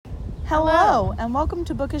Hello, and welcome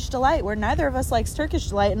to Bookish Delight, where neither of us likes Turkish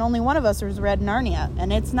Delight, and only one of us has read Narnia,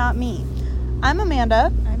 and it's not me. I'm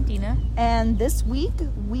Amanda. I'm Dina. And this week,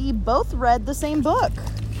 we both read the same book.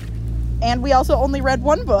 And we also only read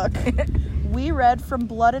one book. We read From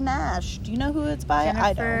Blood and Ash. Do you know who it's by?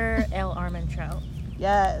 Jennifer L. Armentrout.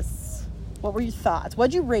 Yes. What were your thoughts?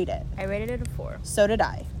 What'd you rate it? I rated it a 4. So did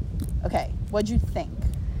I. Okay, what'd you think?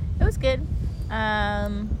 It was good.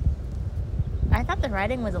 I thought the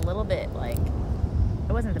writing was a little bit, it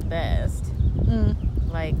wasn't the best.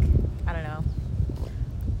 I don't know.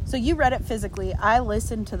 So you read it physically. I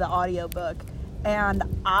listened to the audiobook, and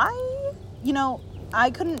I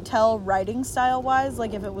couldn't tell writing style-wise,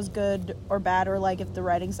 if it was good or bad, or, if the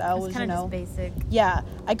writing style was, kind of just basic. Yeah,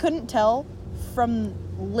 I couldn't tell from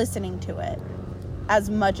listening to it as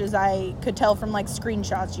much as I could tell from,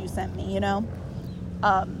 screenshots you sent me,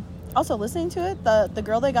 Also, listening to it, the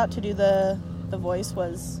girl they got to do the voice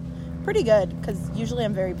was pretty good, because usually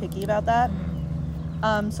I'm very picky about that.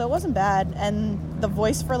 So it wasn't bad, and the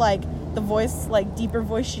voice for, deeper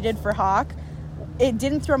voice she did for Hawk, it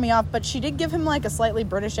didn't throw me off, but she did give him, a slightly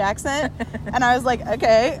British accent, and I was like,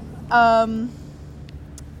 okay. I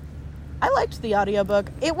liked the audiobook.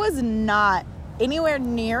 It was not anywhere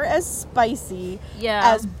near as spicy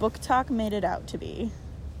as Book Talk made it out to be.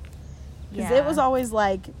 Because it was always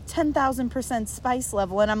 10,000% spice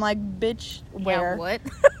level, and I'm like, bitch, where? Yeah, what?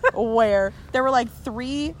 Where? There were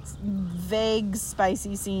 3 vague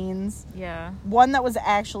spicy scenes. Yeah. One that was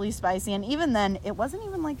actually spicy, and even then, it wasn't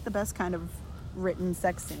even the best kind of written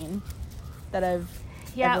sex scene that I've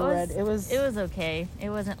ever read. It was okay.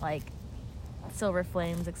 It wasn't Silver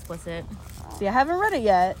Flames explicit. See, I haven't read it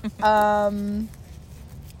yet.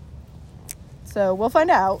 So we'll find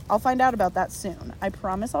out. I'll find out about that soon. I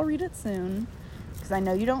promise I'll read it soon, because I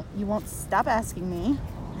know you won't stop asking me.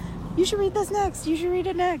 You should read this next. You should read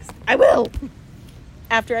it next. I will.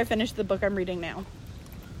 After I finish the book I'm reading now.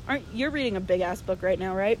 You're reading a big ass book right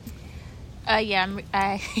now, right? Yeah.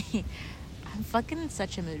 I'm fucking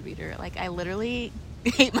such a mood reader. I literally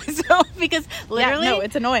hate myself because literally. Yeah, no,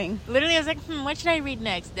 it's annoying. Literally, I was like, what should I read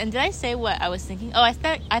next? And did I say what I was thinking? Oh, I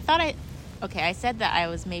said that I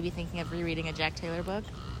was maybe thinking of rereading a Jack Taylor book.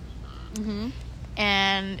 Mm-hmm.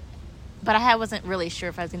 But I wasn't really sure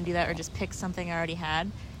if I was going to do that or just pick something I already had.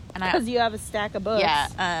 Because you have a stack of books.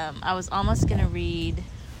 Yeah. I was almost going to read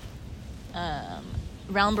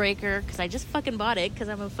Realmbreaker, because I just fucking bought it because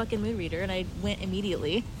I'm a fucking mood reader, and I went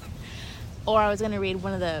immediately. Or I was going to read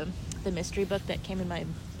one of the mystery book that came in my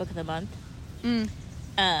book of the month. And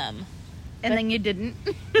then you didn't.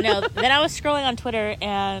 No, then I was scrolling on Twitter,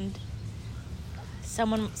 and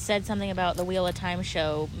someone said something about the Wheel of Time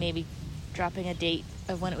show maybe dropping a date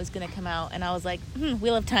of when it was going to come out, and I was like,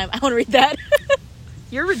 Wheel of Time, I want to read that.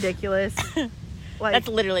 You're ridiculous. That's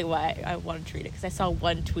literally why I wanted to read it, because I saw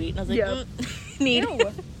one tweet, and I was like, need.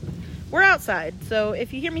 Ew. We're outside, so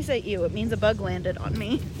if you hear me say ew, it means a bug landed on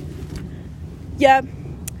me. Yeah.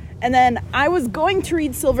 And then I was going to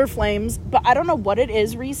read Silver Flames, but I don't know what it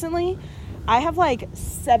is recently. I have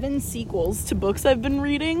 7 sequels to books I've been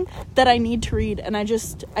reading that I need to read, and I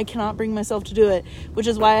cannot bring myself to do it, which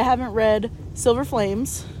is why I haven't read Silver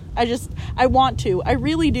Flames. I want to. I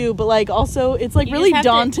really do, but also it's really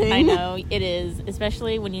daunting. I know, it is,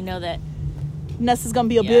 especially when you know that Nessa's gonna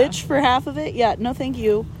be a bitch for half of it. Yeah, no thank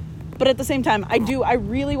you. But at the same time, I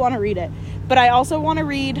really want to read it. But I also want to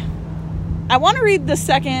read the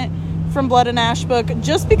second From Blood and Ash book,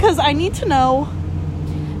 just because I need to know.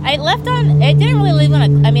 It didn't really leave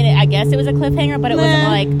on I guess it was a cliffhanger, but it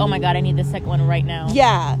wasn't oh my god, I need the second one right now.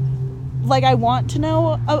 Yeah. I want to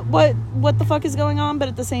know what the fuck is going on, but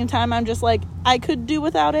at the same time, I'm just I could do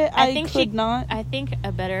without it. I could not. I think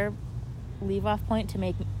a better leave-off point to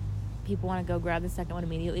make people want to go grab the second one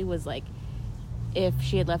immediately was, if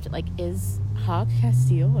she had left it, is Hawk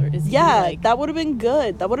Castile, or is he, that would have been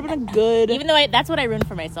good. That would have been a good... Even though that's what I ruined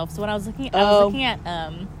for myself. So when I was looking at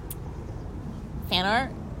fan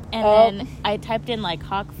art, and then I typed in,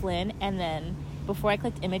 Hawk Flynn, and then before I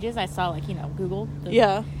clicked images, I saw, Google.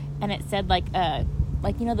 And it said,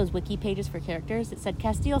 those wiki pages for characters. It said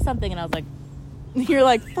Castile something, and I was like... You're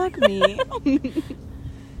like, fuck me.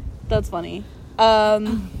 That's funny. Yeah,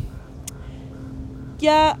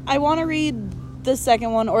 I want to read the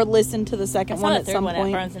second one, or listen to the second one at some point. I saw the third one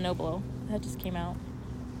at Barnes & Noble. That just came out.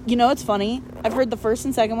 You know, it's funny. I've heard the first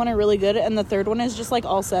and second one are really good, and the third one is just,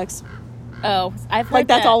 all sex. Oh, I've heard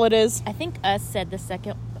that's all it is. I think Us said the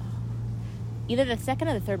second... Either the second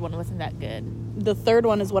or the third one wasn't that good. The third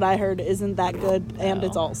one is what I heard isn't that good, and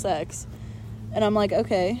it's all sex. And I'm like,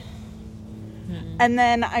 okay. And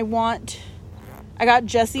then I I got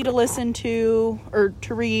Jesse to listen to, or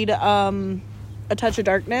to read, A Touch of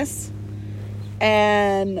Darkness.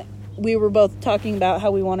 And we were both talking about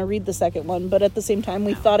how we want to read the second one, but at the same time,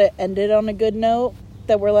 we thought it ended on a good note,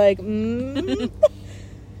 that we're like, because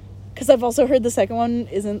I've also heard the second one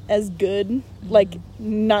isn't as good, like,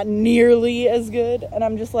 not nearly as good, and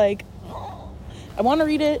I'm just like, I want to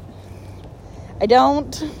read it, I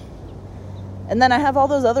don't, and then I have all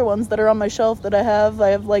those other ones that are on my shelf that I have,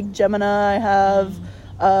 like, Gemini, I have,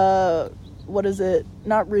 what is it,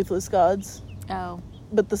 not Ruthless Gods,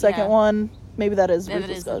 but the second one, maybe that is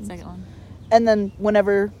Ruthless Gods, the second one, and then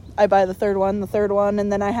whenever I buy the third one,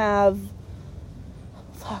 and then I have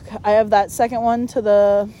that second one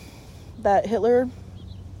to that Hitler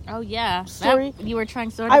story. You were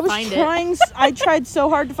trying so hard to find it. I tried so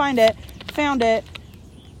hard to find it, found it.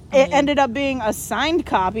 It ended up being a signed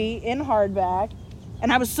copy in hardback,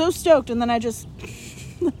 and I was so stoked, and then I just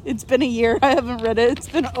it's been a year, I haven't read it. It's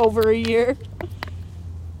been over a year.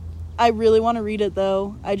 I really want to read it,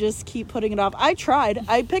 though. I just keep putting it off. I tried.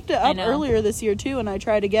 I picked it up earlier this year, too, and I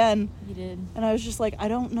tried again. You did. And I was just like, I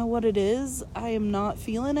don't know what it is. I am not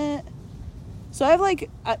feeling it. So I have, like,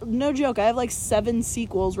 no joke, I have, like, 7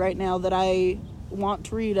 sequels right now that I want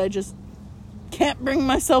to read. I just can't bring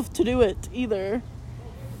myself to do it, either.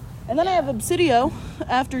 And then I have Obsidio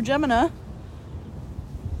after Gemini.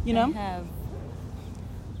 You know? I have...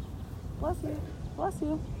 Bless you. Bless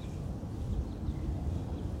you.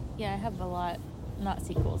 Yeah, I have a lot, not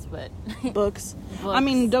sequels, but... Books. I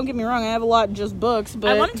mean, don't get me wrong, I have a lot just books,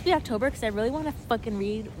 but... I want it to be October, because I really want to fucking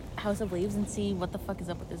read House of Leaves and see what the fuck is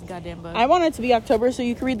up with this goddamn book. I want it to be October so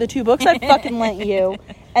you can read the 2 books I fucking lent you.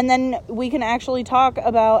 And then we can actually talk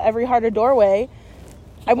about Every Heart a Doorway.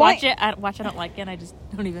 I don't like it, and I just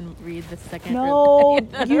don't even read the second. No,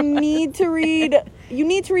 you need to read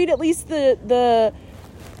at least the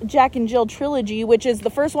Jack and Jill trilogy, which is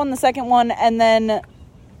the first one, the second one, and then...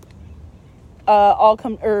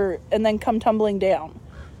 Come Tumbling Down,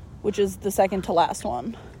 which is the second to last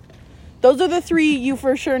one. Those are the 3 you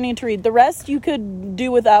for sure need to read. The rest you could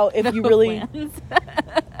do without if you really...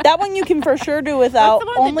 That one you can for sure do without.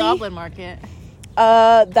 What's the one with the Goblin Market?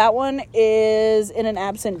 That one is In an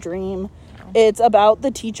Absent Dream. It's about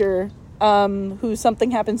the teacher who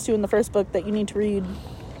something happens to in the first book that you need to read.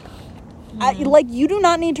 You do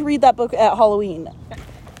not need to read that book at Halloween.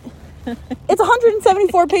 It's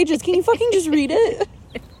 174 pages. Can you fucking just read it?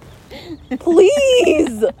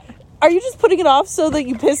 Please. Are you just putting it off so that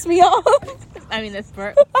you piss me off? I mean, that's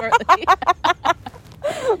partly.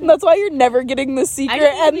 That's why you're never getting The Secret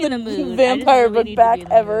and the vampire book back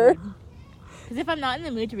ever. Because if I'm not in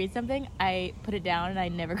the mood to read something, I put it down and I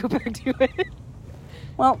never go back to it.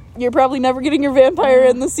 Well, you're probably never getting your vampire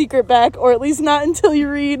and The Secret back, or at least not until you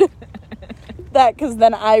read that, because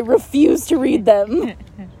then I refuse to read them.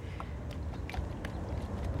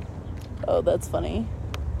 Oh, that's funny.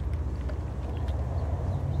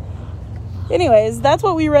 Anyways, that's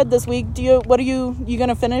what we read this week. You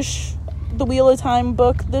gonna finish the Wheel of Time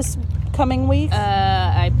book this coming week?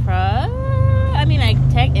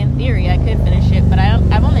 In theory I could finish it, but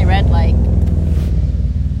I've only read like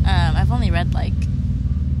I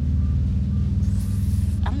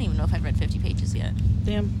don't even know if I've read 50 pages yet.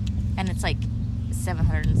 Damn. And it's like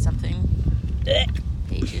 700 and something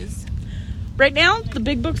pages. Right now, the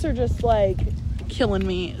big books are just, like, killing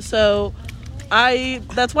me. So,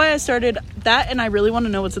 that's why I started that, and I really want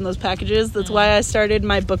to know what's in those packages. That's why I started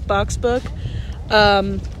my book box book.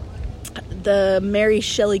 The Mary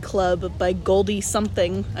Shelley Club by Goldie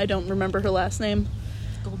something. I don't remember her last name.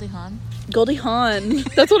 Goldie Hawn? Goldie Hawn.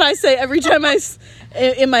 That's what I say every time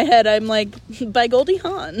in my head, I'm like, by Goldie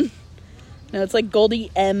Hawn. No, it's like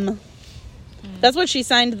Goldie M. That's what she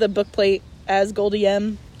signed the book plate as, Goldie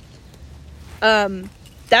M.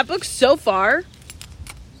 That book so far,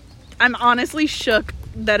 I'm honestly shook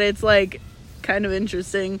that it's, like, kind of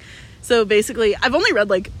interesting. So, basically, I've only read,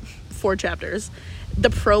 like, 4 chapters.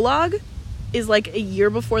 The prologue is, like, a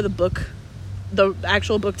year before the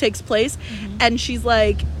actual book takes place. Mm-hmm. And she's,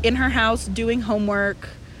 like, in her house doing homework,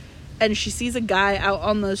 and she sees a guy out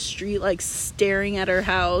on the street, like, staring at her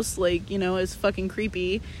house, like, you know, it's fucking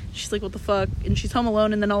creepy. She's like, what the fuck? And she's home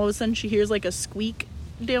alone, and then all of a sudden she hears, like, a squeak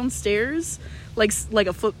downstairs, like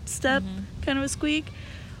a footstep, kind of a squeak.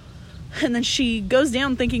 And then she goes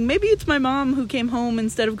down thinking, maybe it's my mom who came home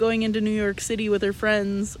instead of going into New York City with her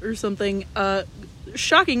friends or something.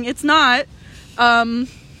 Shocking, it's not.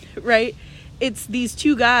 Right? It's these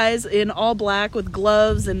 2 guys in all black with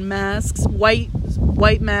gloves and masks, white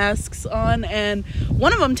masks on, and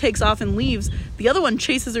one of them takes off and leaves. The other one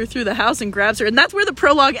chases her through the house and grabs her, and that's where the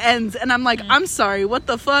prologue ends. And I'm like, I'm sorry, what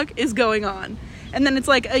the fuck is going on? And then it's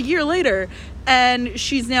like a year later, and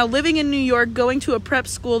she's now living in New York, going to a prep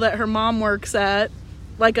school that her mom works at,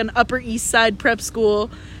 like an Upper East Side prep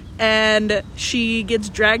school, and she gets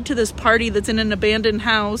dragged to this party that's in an abandoned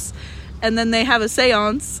house, and then they have a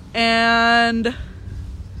seance, and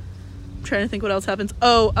I'm trying to think what else happens.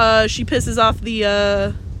 She pisses off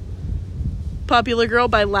the popular girl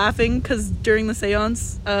by laughing, because during the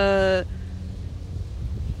seance,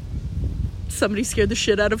 somebody scared the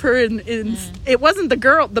shit out of her, and it wasn't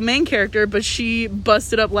the main character, but she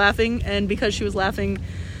busted up laughing, and because she was laughing,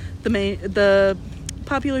 the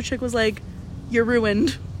popular chick was like, "You're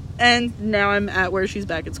ruined." And now I'm at where she's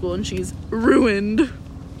back at school and she's ruined.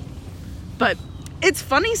 But it's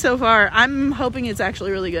funny so far. I'm hoping it's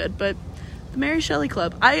actually really good. But the Mary Shelley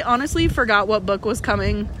Club, I honestly forgot what book was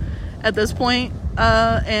coming at this point.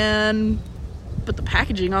 But the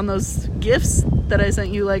packaging on those gifts that I sent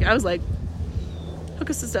you, like, I was like,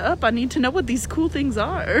 hook a sister up. I need to know what these cool things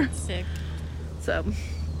are. Sick. So,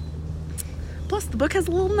 plus the book has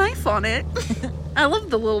a little knife on it. I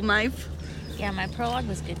love the little knife. Yeah, my prologue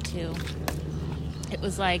was good too. It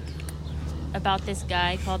was like about this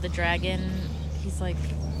guy called the Dragon. He's like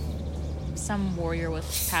some warrior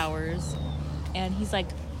with powers, and he's like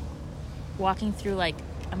walking through, like,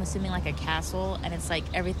 I'm assuming like a castle, and it's like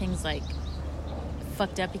everything's like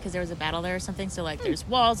fucked up because there was a battle there or something. So like there's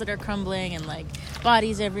walls that are crumbling and like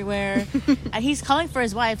bodies everywhere. And he's calling for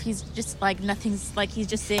his wife. He's just like, nothing's like, he's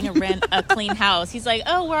just seeing a clean house. He's like,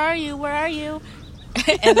 "Oh, where are you? Where are you?"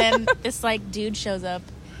 And then this like dude shows up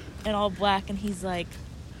in all black, and he's like,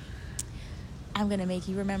 "I'm gonna make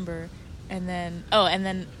you remember." And then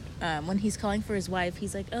when he's calling for his wife,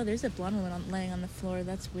 he's like, "Oh, there's a blonde woman laying on the floor.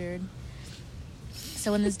 That's weird."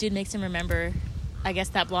 So when this dude makes him remember, I guess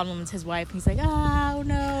that blonde woman's his wife. He's like, "Oh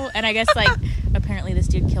no!" And I guess like apparently this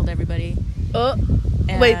dude killed everybody.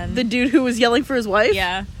 Wait, the dude who was yelling for his wife?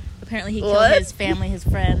 Yeah, apparently he killed his family, his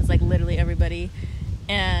friends, like literally everybody.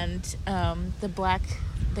 And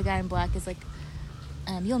the guy in black is like,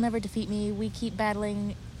 "You'll never defeat me. We keep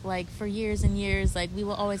battling like for years and years. Like we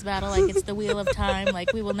will always battle. Like it's the wheel of time.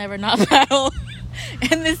 Like we will never not battle."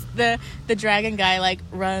 And the dragon guy like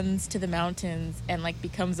runs to the mountains and like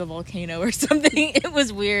becomes a volcano or something. It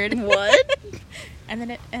was weird. What? And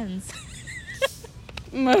then it ends.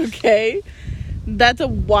 Okay, that's a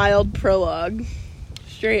wild prologue.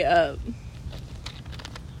 Straight up,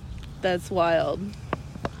 that's wild.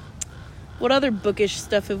 What other bookish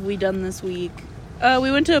stuff have we done this week?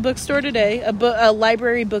 We went to a bookstore today, a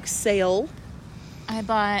library book sale. I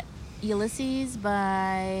bought Ulysses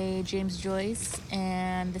by James Joyce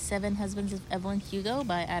and The Seven Husbands of Evelyn Hugo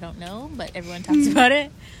by I don't know, but everyone talks about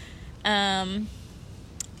it. I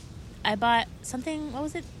bought something, what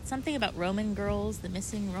was it? Something about Roman girls, the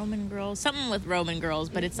missing Roman girls. Something with Roman girls,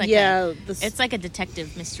 but it's like it's like a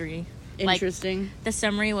detective mystery. Interesting. Like, the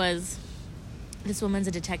summary was, this woman's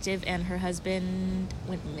a detective and her husband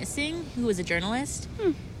went missing, who was a journalist.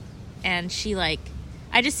 And she like,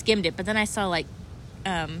 I just skimmed it, but then I saw like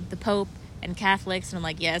the Pope and Catholics, and I'm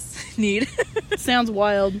like, yes, need. Sounds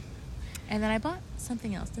wild. And then I bought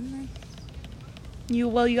something else, didn't I? You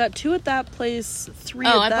got 2 at that place, 3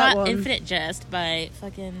 at that one. I bought Infinite Jest by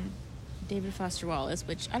fucking David Foster Wallace,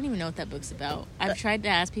 which I don't even know what that book's about. I've tried to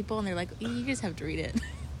ask people, and they're like, you just have to read it.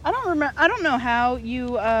 I don't know how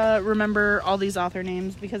you remember all these author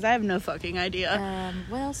names, because I have no fucking idea.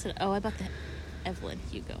 What else I bought the Evelyn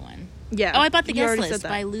Hugo one. Yeah. Oh, I bought The Guest List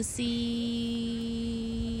by Lucy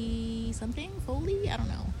something Foley. I don't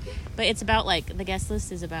know, but it's about like The Guest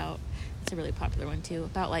List is about. It's a really popular one too.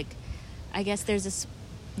 About like, I guess there's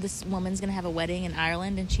this woman's gonna have a wedding in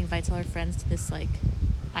Ireland, and she invites all her friends to this like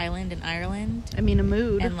island in Ireland. I mean, a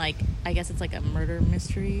mood. And like, I guess it's like a murder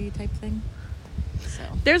mystery type thing. So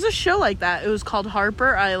there's a show like that. It was called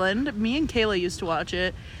Harper Island. Me and Kayla used to watch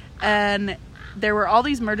it, and there were all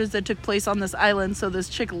these murders that took place on this island. So this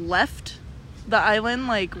chick left the island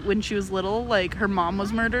like when she was little, like her mom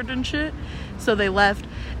was murdered and shit, so they left,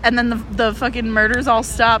 and then the fucking murders all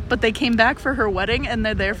stopped, but they came back for her wedding, and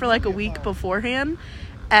they're there for like a week beforehand,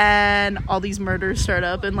 and all these murders start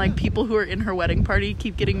up, and like people who are in her wedding party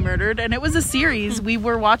keep getting murdered. And it was a series. We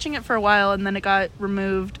were watching it for a while, and then it got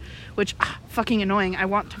removed, which fucking annoying. I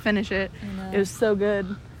want to finish it. It was so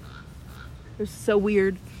good. It was so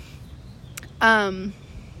weird.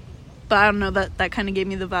 But I don't know, that kind of gave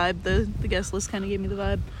me the vibe. The Guest List kind of gave me the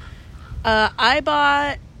vibe. I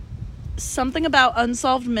bought something about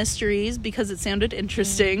unsolved mysteries because it sounded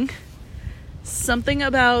interesting. Something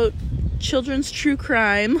about children's true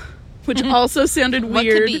crime, which also sounded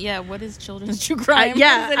weird. What is children's true crime?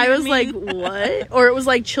 I was like, what? Or it was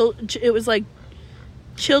like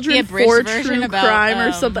Children for True Crime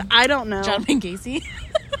or something. I don't know. John Wayne Gacy.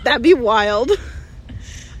 That'd be wild.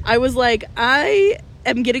 I was like, I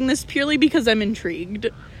am getting this purely because I'm intrigued.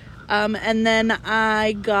 And then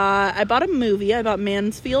I bought a movie. I bought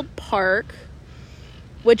Mansfield Park,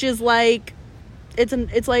 which is like,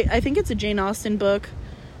 it's like, I think it's a Jane Austen book.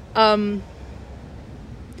 It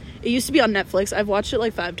used to be on Netflix. I've watched it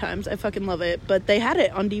like 5 times. I fucking love it. But they had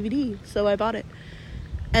it on DVD, so I bought it.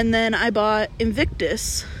 And then I bought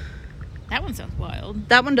Invictus. That one sounds wild.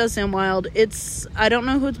 That one does sound wild. I don't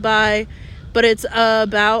know who it's by, but it's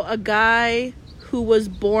about a guy who was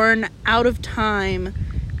born out of time.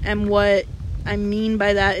 And what I mean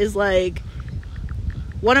by that is, like,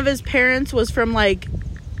 one of his parents was from, like,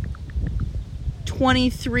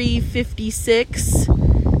 2356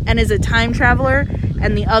 and is a time traveler.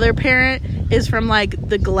 And the other parent is from, like,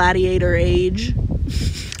 the gladiator age.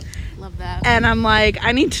 Love that. And I'm like,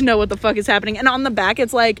 I need to know what the fuck is happening. And on the back,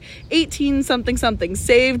 it's like 18 something something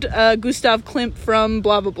saved Gustav Klimt from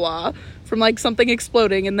blah blah blah, from like something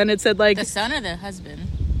exploding. And then it said like the son or the husband.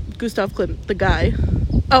 Gustav Klimt, the guy.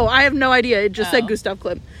 Oh, I have no idea. It just said Gustav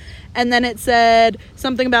Klimt. And then it said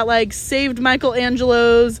something about like saved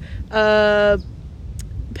Michelangelo's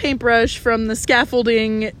paintbrush from the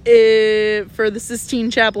scaffolding for the Sistine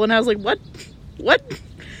Chapel. And I was like, what?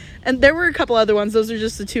 And there were a couple other ones. Those are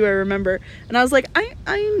just the 2 I remember. And I was like,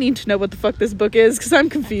 I need to know what the fuck this book is, because I'm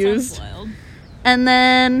confused. That sounds wild. And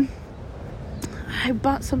then I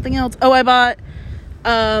bought something else. Oh, I bought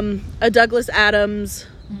a Douglas Adams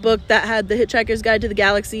book that had The Hitchhiker's Guide to the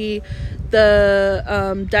Galaxy,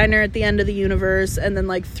 the Diner at the End of the Universe, and then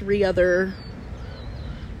like 3 other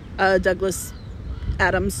Douglas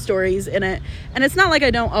Adams stories in it. And it's not like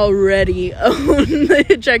I don't already own The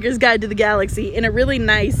Hitchhiker's Guide to the Galaxy in a really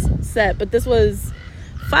nice set, but this was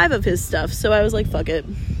 5 of his stuff, so I was like, fuck it.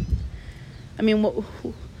 I mean,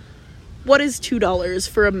 what is $2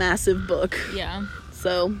 for a massive book? Yeah.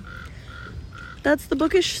 So that's the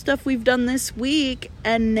bookish stuff we've done this week.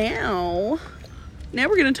 And now we're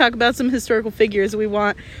going to talk about some historical figures we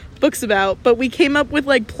want books about, but we came up with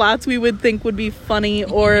like plots we would think would be funny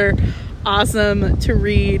or awesome to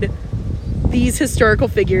read these historical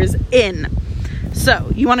figures in.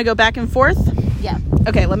 So, you want to go back and forth? Yeah.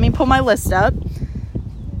 Okay, let me pull my list up.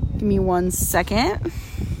 Give me 1 second.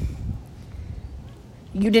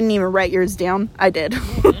 You didn't even write yours down. I did.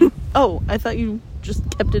 Oh, I thought you just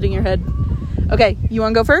kept it in your head. Okay, you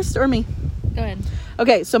want to go first or me? Go ahead.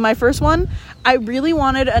 Okay, so my first one, I really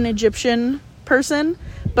wanted an Egyptian person,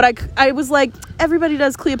 but I was like, everybody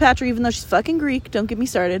does Cleopatra, even though she's fucking Greek. Don't get me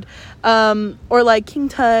started. Or like King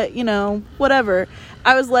Tut, you know, whatever.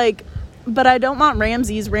 I was like, but I don't want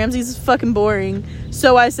Ramses. Ramses is fucking boring.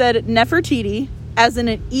 So I said Nefertiti, as in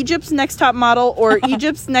an Egypt's Next Top Model or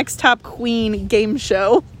Egypt's Next Top Queen game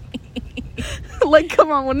show. Like,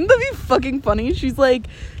 come on, wouldn't that be fucking funny? She's like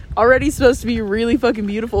already supposed to be really fucking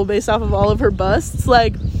beautiful based off of all of her busts.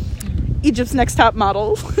 Like, Egypt's Next Top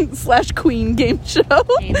Model / Queen game show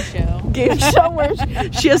where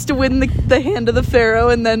she has to win the hand of the pharaoh,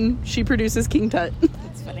 and then she produces King Tut.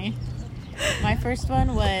 That's funny. My first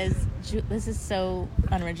one was, this is so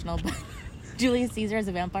unoriginal, but Julius Caesar as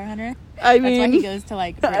a vampire hunter. I mean, that's why he goes to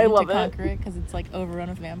like Britain to conquer it, because it's like overrun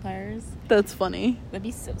with vampires. That's funny. That'd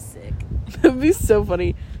be so sick. That'd be so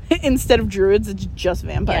funny. Instead of druids, it's just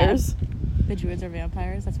vampires. Yeah. The druids are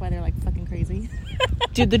vampires. That's why they're like fucking crazy.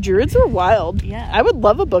 Dude, the druids are wild. Yeah. I would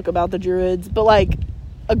love a book about the druids, but like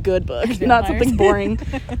a good book, not something boring.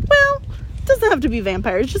 Well, it doesn't have to be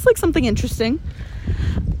vampires, just like something interesting.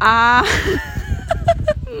 My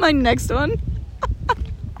next one.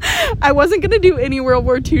 I wasn't going to do any World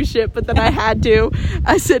War II shit, but then I had to.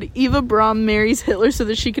 I said Eva Braun marries Hitler so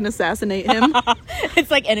that she can assassinate him. It's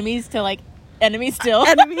like enemies to like enemies still.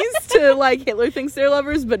 Enemies to like Hitler thinks they're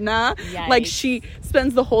lovers, but nah. Yikes. Like she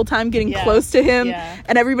spends the whole time getting close to him,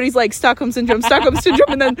 and everybody's like Stockholm syndrome,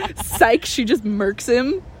 and then psych, she just murks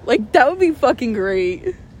him. Like, that would be fucking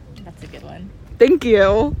great. That's a good one. Thank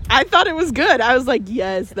you. I thought it was good. I was like,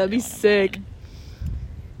 yes, that'd be sick.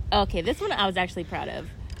 Okay, this one I was actually proud of.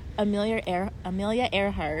 Amelia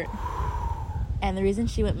Earhart. And the reason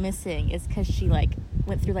she went missing is because she like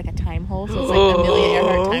went through like a time hole, so it's like Amelia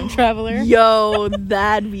Earhart time traveler. Yo,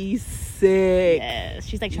 that'd be sick. Yes,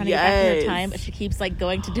 she's like trying to get back in her time, but she keeps like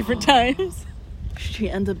going to different times. She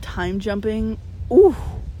ends up time jumping. Ooh,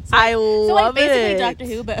 I love it. So like basically Doctor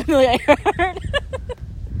Who, but Amelia Earhart.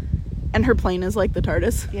 And her plane is like the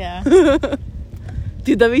TARDIS. Yeah.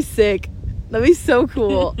 Dude, that'd be sick. That'd be so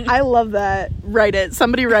cool. I love that. Write it.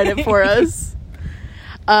 Somebody write it for us.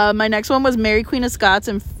 My next one was Mary Queen of Scots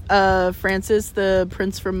and Francis, the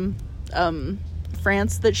prince from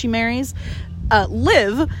France that she marries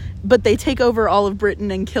live, but they take over all of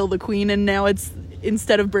Britain and kill the queen, and now it's,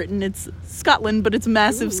 instead of Britain, it's Scotland, but it's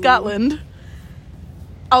massive. Ooh. Scotland.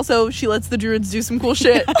 Also, she lets the druids do some cool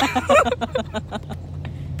shit.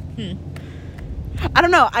 I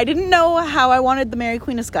don't know. I didn't know how I wanted the Mary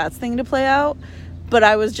Queen of Scots thing to play out, but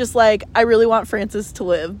I was just like, I really want Francis to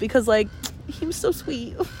live because, like, he was so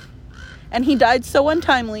sweet. And he died so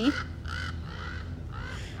untimely.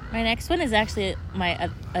 My next one is actually my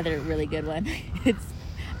other really good one.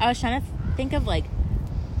 I was trying to think of, like,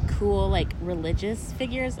 cool, like, religious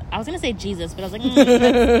figures. I was going to say Jesus, but I was like,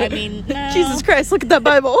 I mean, no. Jesus Christ, look at that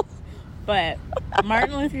Bible. But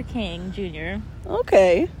Martin Luther King Jr.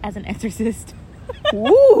 Okay. As an exorcist.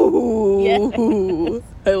 Ooh. Yes.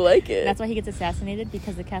 I like it. That's why he gets assassinated,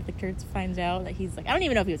 because the Catholic Church finds out that he's, like, I don't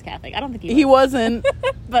even know if he was Catholic. I don't think he was. He wasn't.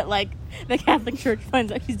 But, like, the Catholic Church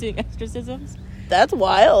finds out he's doing exorcisms. That's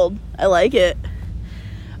wild. I like it.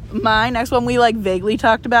 My next one we, like, vaguely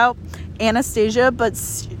talked about. Anastasia, but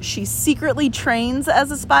she secretly trains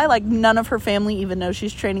as a spy. Like, none of her family even knows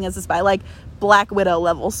she's training as a spy. Like, Black Widow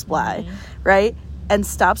level spy, right? And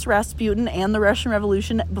stops Rasputin and the Russian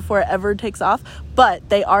Revolution before it ever takes off. But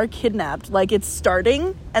they are kidnapped. Like, it's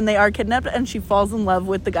starting, and they are kidnapped, and she falls in love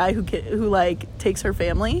with the guy who like, takes her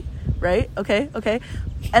family, right? Okay.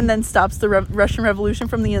 And then stops the Russian Revolution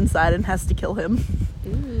from the inside and has to kill him.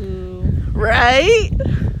 Ooh. Right?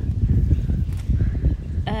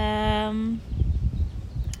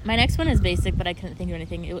 My next one is basic, but I couldn't think of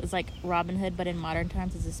anything. It was like Robin Hood, but in modern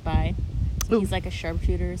times as a spy. So he's like a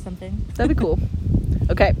sharpshooter or something. That'd be cool.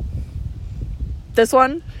 Okay. This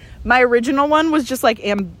one, my original one was just like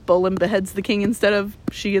Anne Boleyn beheads the king instead of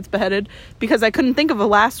she gets beheaded, because I couldn't think of a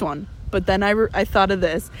last one. But then I thought of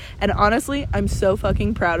this, and honestly, I'm so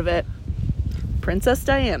fucking proud of it. Princess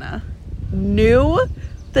Diana knew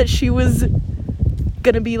that she was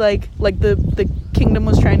gonna be like the kingdom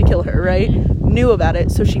was trying to kill her, right? Knew about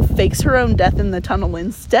it, so she fakes her own death in the tunnel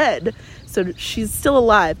instead, so she's still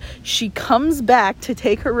alive. She comes back to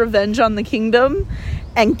take her revenge on the kingdom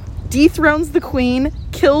and dethrones the queen,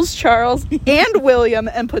 kills Charles and William,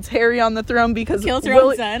 and puts Harry on the throne because kills her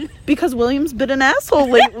own son, because William's been an asshole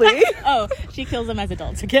lately. Oh, she kills them as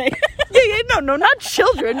adults. Okay. yeah, no, not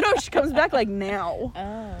children. No, she comes back like now.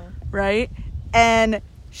 Oh, right. And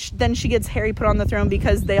then she gets Harry put on the throne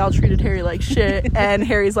because they all treated Harry like shit. And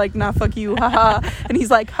Harry's like, nah, fuck you, haha. And he's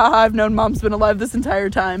like, haha, I've known mom's been alive this entire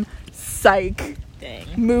time. Psych. Dang.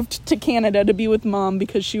 Moved to Canada to be with mom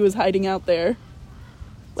because she was hiding out there.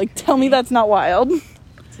 Like, tell me that's not wild.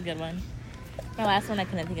 It's a good one. My last one, I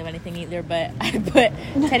couldn't think of anything either, but I put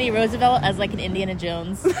Teddy Roosevelt as like an Indiana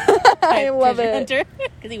Jones I love it.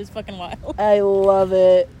 Because he was fucking wild. I love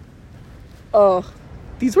it. Oh,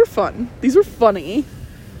 these were fun. These were funny.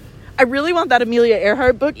 I really want that Amelia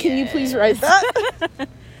Earhart book. Can you please write that?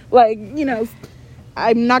 Like, you know,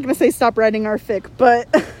 I'm not going to say stop writing our fic, but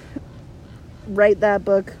write that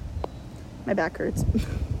book. My back hurts.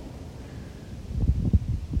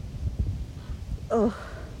 Oh.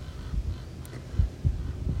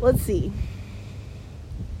 Let's see.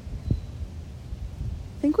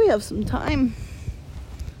 I think we have some time.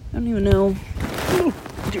 I don't even know. Oh,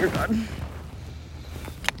 dear God.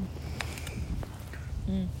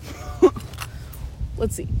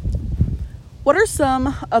 Let's see. What are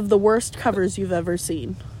some of the worst covers you've ever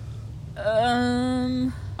seen?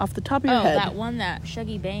 Off the top of your head. Oh, that one, that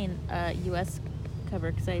Shuggy Bane US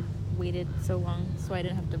cover, because I waited so long so I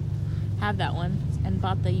didn't have to have that one and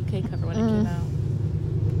bought the UK cover when it came out.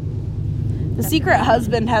 The Secret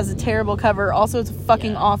Husband has a terrible cover. Also, it's a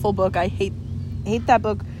fucking awful book. I hate that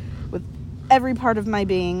book with every part of my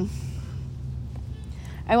being.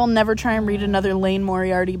 I will never try and read another Lane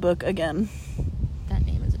Moriarty book again. That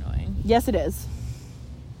name is annoying. Yes, it is.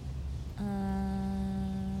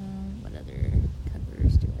 What other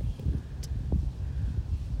covers do I hate?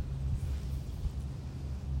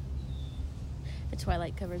 The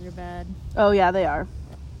Twilight covers are bad. Oh, yeah, they are.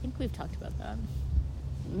 I think we've talked about that.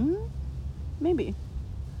 Maybe.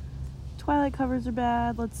 Twilight covers are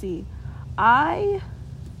bad. Let's see. Other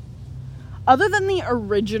than the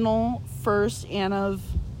original first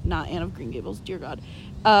not Anne of Green Gables, dear God,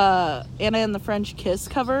 Anna and the French Kiss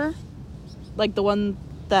cover, like the one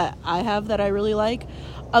that I have that I really like,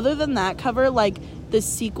 other than that cover, like the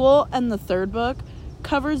sequel and the third book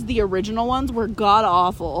covers, the original ones were god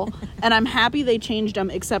awful. And I'm happy they changed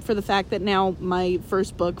them, except for the fact that now my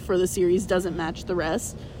first book for the series doesn't match the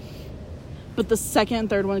rest. But the second and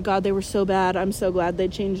third one, God, they were so bad. I'm so glad they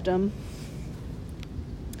changed them.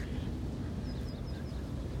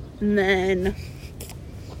 And then,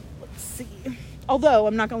 let's see. Although,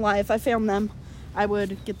 I'm not going to lie, if I found them, I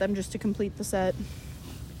would get them just to complete the set.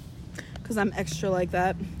 Because I'm extra like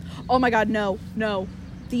that. Oh my god, no.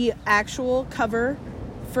 The actual cover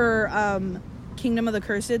for Kingdom of the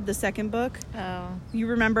Cursed, the second book. Oh. You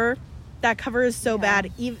remember? That cover is so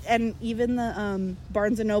bad. And even the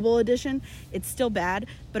Barnes & Noble edition, it's still bad.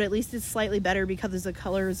 But at least it's slightly better because the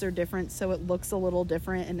colors are different. So it looks a little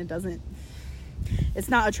different and it doesn't... It's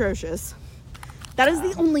not atrocious. That is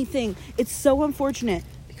the only thing. It's so unfortunate.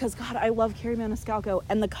 Because, God, I love Carrie Maniscalco.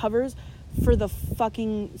 And the covers for the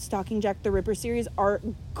fucking Stalking Jack the Ripper series are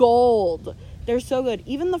gold. They're so good.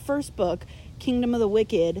 Even the first book, Kingdom of the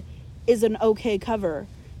Wicked, is an okay cover,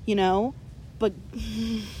 you know? But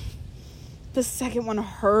the second one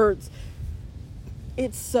hurts.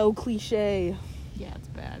 It's so cliche. Yeah, it's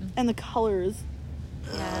bad. And the colors.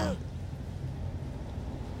 Yeah.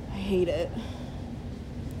 I hate it.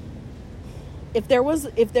 If there was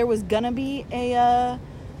gonna be a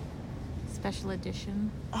special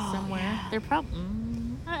edition somewhere. Yeah. They're probably...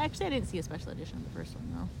 actually, I didn't see a special edition of the first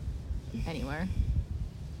one, though. Anywhere.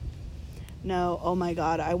 No, oh my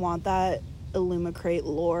god, I want that Illumicrate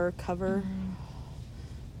lore cover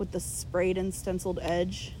with the sprayed and stenciled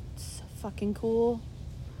edge. It's so fucking cool.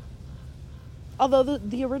 Although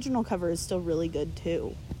the original cover is still really good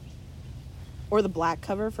too. Or the black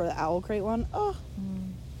cover for the Owl Crate one. Oh.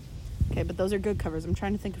 Okay, but those are good covers. I'm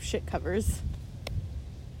trying to think of shit covers.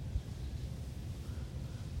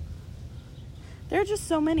 There are just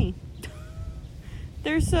so many.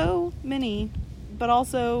 There's so many, but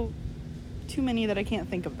also too many that I can't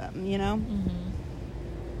think of them, you know?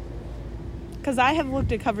 Because I have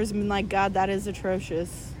looked at covers and been like, God, that is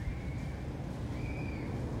atrocious.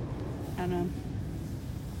 I don't know.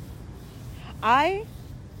 I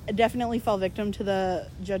definitely fell victim to the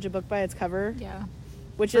judge a book by its cover. Yeah.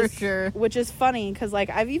 Which is funny, because, like,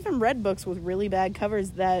 I've even read books with really bad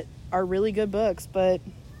covers that are really good books, but...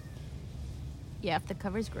 Yeah, if the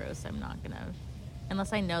cover's gross, I'm not gonna...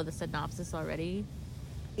 Unless I know the synopsis already.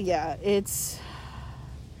 Yeah, it's...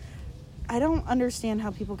 I don't understand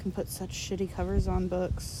how people can put such shitty covers on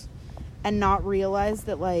books and not realize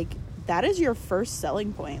that, like, that is your first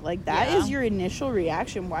selling point. Like, that is your initial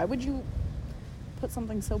reaction. Why would you put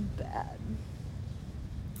something so bad?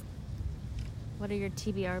 What are your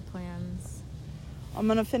TBR plans? I'm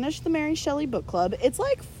gonna finish the Mary Shelley book club. It's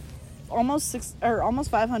like almost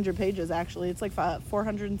 500 pages, actually. It's like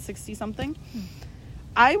 460 something.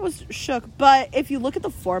 I was shook, but if you look at the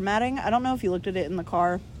formatting, I don't know if you looked at it in the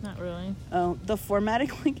car. Not really. Oh, the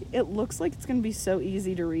formatting, like, it looks like it's gonna be so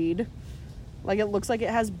easy to read. Like, it looks like it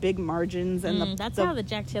has big margins and that's how the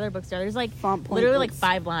Jack Taylor books are. There's like font literally like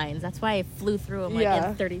 5 lines. That's why I flew through them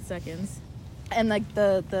in 30 seconds. And like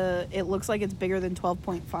the it looks like it's bigger than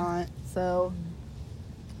 12-point font. So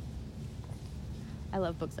I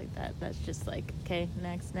love books like that. That's just like, okay,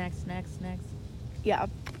 next. Yeah.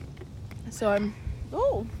 So I'm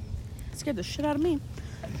scared the shit out of me.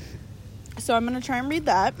 So I'm gonna try and read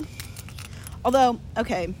that. Although,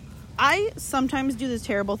 okay, I sometimes do this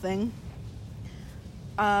terrible thing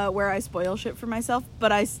where I spoil shit for myself,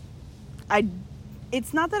 but I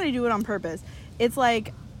it's not that I do it on purpose. It's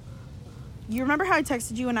like, you remember how I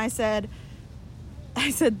texted you and I said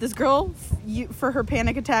this girl, for her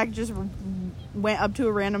panic attack, just went up to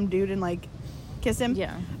a random dude and, like, kissed him?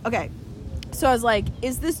 Yeah. Okay. So I was like,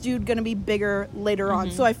 is this dude going to be bigger later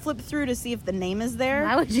on? So I flipped through to see if the name is there.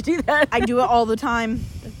 Why would you do that? I do it all the time.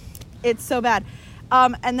 It's so bad.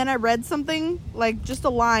 And then I read something, like, just a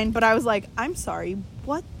line, but I was like, I'm sorry,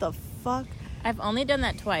 what the fuck? I've only done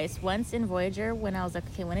that twice. Once in Voyager when I was like,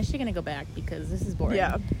 okay, when is she going to go back? Because this is boring.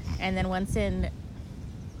 Yeah. And then once in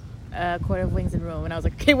Court of Wings and Ruin when I was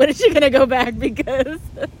like, okay, when is she going to go back? Because...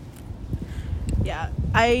 Yeah.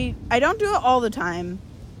 I don't do it all the time.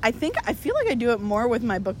 I feel like I do it more with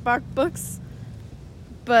my BookBox books,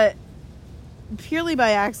 but purely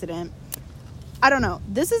by accident. I don't know.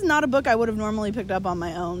 This is not a book I would have normally picked up on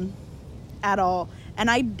my own at all.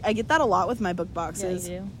 And I get that a lot with my book boxes.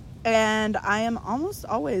 Yeah, you do. And I am almost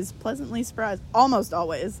always pleasantly surprised. Almost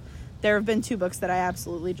always. There have been 2 books that I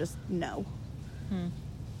absolutely just know.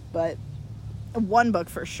 But one book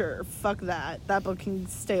for sure. Fuck that. That book can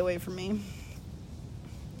stay away from me.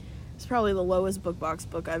 It's probably the lowest BookBox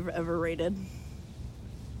book I've ever rated.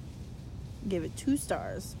 Give it 2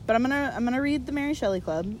 stars. But I'm gonna read the Mary Shelley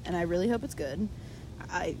Club, and I really hope it's good.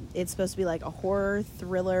 It's supposed to be like a horror,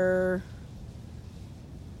 thriller,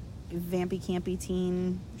 vampy, campy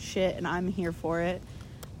teen shit, and I'm here for it.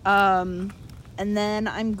 And then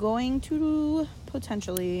I'm going to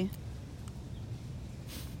potentially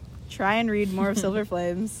try and read more of Silver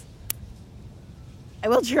Flames. I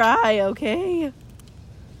will try, okay?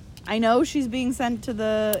 I know she's being sent to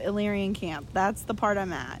the Illyrian camp. That's the part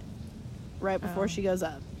I'm at. Right before she goes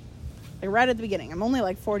up. Like, right at the beginning. I'm only,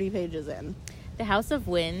 like, 40 pages in. The House of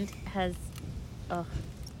Wind has... Oh.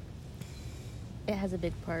 It has a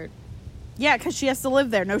big part. Yeah, because she has to live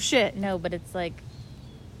there. No shit. No, but it's, like...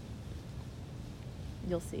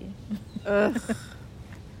 You'll see. Ugh.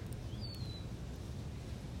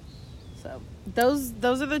 So, those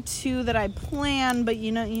are the two that I plan, but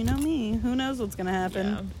you know me. Who knows what's going to happen.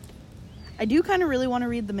 Yeah. I do kind of really want to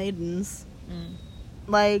read The Maidens.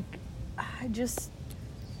 Like...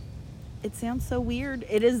 it sounds so weird.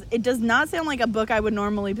 It does not sound like a book I would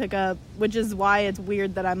normally pick up, which is why it's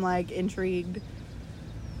weird that I'm, like, intrigued.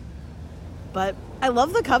 But I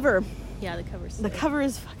love the cover. Yeah, the cover's sick. The cover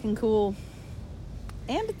is fucking cool.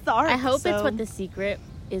 And it's the art. I hope it's what The Secret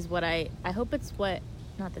is what I hope it's what...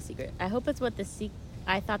 Not The Secret. I hope it's what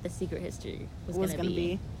I thought The Secret History was going to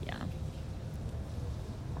be. Yeah.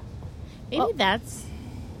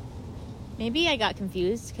 Maybe I got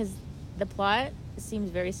confused because the plot seems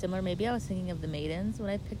very similar. Maybe I was thinking of The Maidens when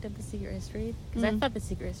I picked up The Secret History. Because I thought The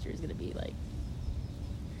Secret History was going to be, like...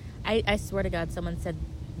 I swear to God, someone said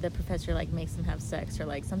the professor, like, makes them have sex. Or,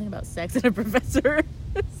 like, something about sex and a professor.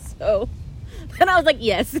 So... And I was like,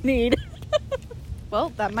 yes, need. Well,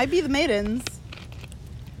 that might be The Maidens.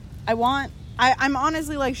 I'm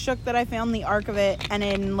honestly, like, shook that I found the arc of it and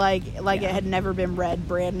in, like it had never been read,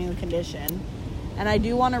 brand new condition. And I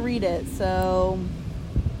do want to read it, so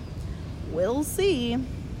we'll see.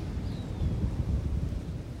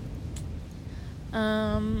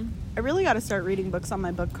 I really got to start reading books on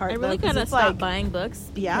my book cart. I really got to stop buying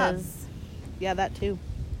books. Because yeah, that too.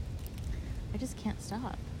 I just can't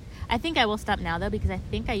stop. I think I will stop now, though, because I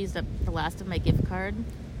think I used up the last of my gift card. And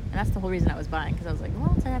that's the whole reason I was buying, because I was like,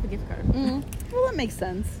 well, I have a gift card. Well, that makes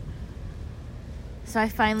sense. So I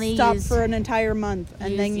finally stopped for an entire month,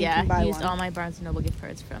 and then you can buy one. I used all my Barnes & Noble gift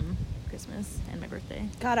cards from Christmas and my birthday.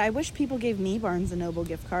 God, I wish people gave me Barnes & Noble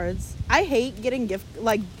gift cards. I hate giving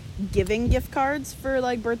gift cards for,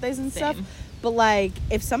 like, birthdays and stuff. But, like,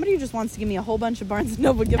 if somebody just wants to give me a whole bunch of Barnes &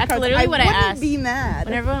 Noble gift cards, I wouldn't be mad.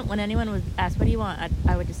 When anyone would ask, what do you want?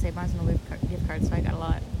 I would just say Barnes & Noble gift cards, so I got a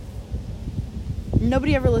lot.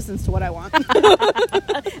 Nobody ever listens to what I want.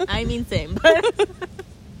 I mean, same.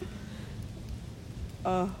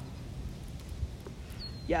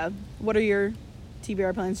 Yeah. What are your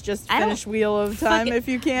TBR plans? Just finish Wheel of Time if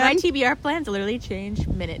you can. My TBR plans literally change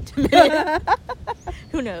minute to minute.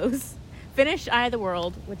 Who knows? Finish Eye of the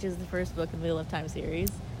World, which is the first book in the Wheel of Time series.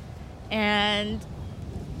 And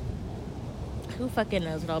who fucking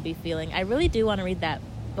knows what I'll be feeling. I really do want to read that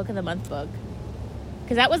Book of the Month book.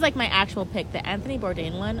 Because that was, like, my actual pick. The Anthony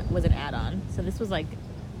Bourdain one was an add-on. So this was, like,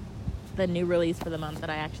 the new release for the month that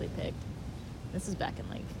I actually picked. This is back in,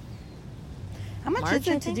 like, how much March, is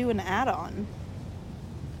it to do an add-on?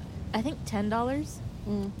 I think $10.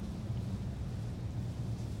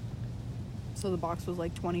 So the box was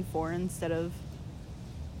like $24 instead of...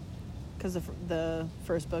 Because the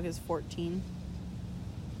first book is $14.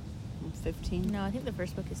 $15. No, I think the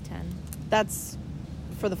first book is $10. That's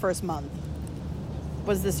for the first month.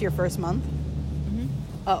 Was this your first month? Mm-hmm.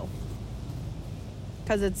 Oh.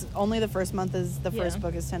 Because it's only the first month is the first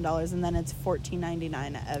book is $10, and then it's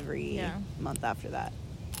 $14.99 every month after that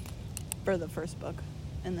for the first book,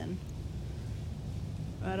 and then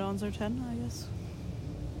add-ons are $10, I guess.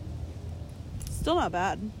 Still not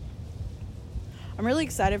bad. I'm really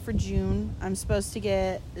excited for June. I'm supposed to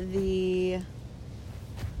get the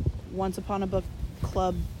Once Upon a Book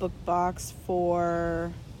Club book box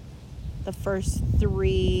for the first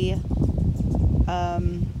 3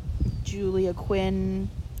 Julia Quinn.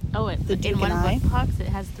 Oh, it's The Duke in one and I. book box. It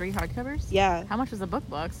has 3 hardcovers. Yeah. How much was the book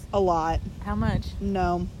box? A lot. How much?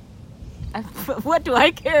 No. What do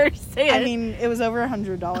I care? Say it. I mean, it was over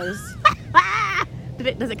 $100.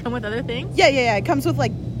 Does it come with other things? Yeah. It comes with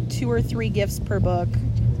like 2 or 3 gifts per book.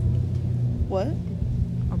 What?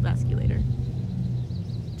 I'll ask you later.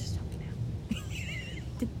 Just tell me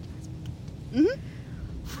now.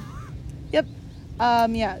 Yep.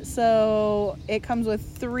 Yeah, so it comes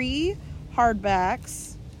with 3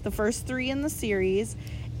 hardbacks, the first 3 in the series,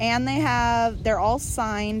 and they're all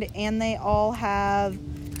signed, and they all have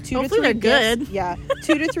 2 to 3 they're gifts. good. Yeah,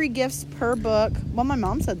 2 to 3 gifts per book. Well, my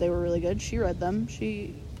mom said they were really good. She read them.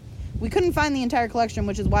 We couldn't find the entire collection,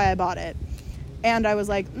 which is why I bought it. And I was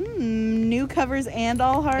like, new covers and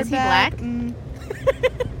all hardback. Is he black?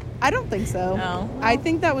 I don't think so. No. I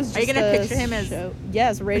think that was just Are you going to picture him as...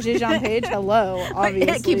 Yes, Regé-Jean Page, hello,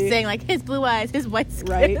 obviously. It keeps saying, like, his blue eyes, his white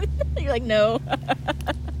skin. Right. You're like, no.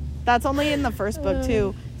 That's only in the first book,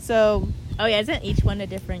 too. So, Oh, yeah, isn't each one a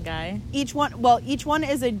different guy? Each one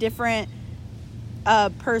is a different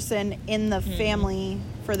person in the family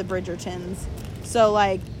for the Bridgertons. So,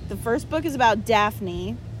 like, the first book is about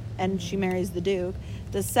Daphne, and she marries the Duke.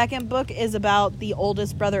 The second book is about the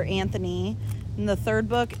oldest brother, Anthony. And the third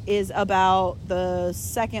book is about the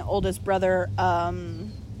second oldest brother, God,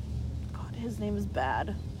 his name is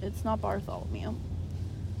bad. It's not Bartholomew.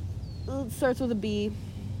 It starts with a B.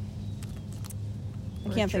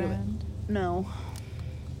 I can't think of it. No.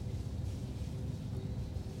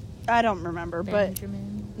 I don't remember,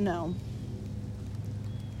 Benjamin. But no.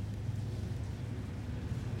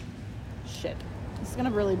 Shit. It's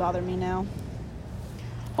gonna really bother me now.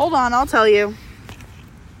 Hold on, I'll tell you.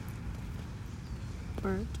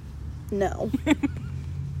 Bert? No.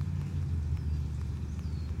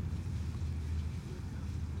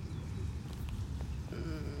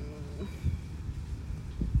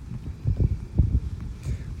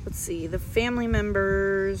 Let's see, the family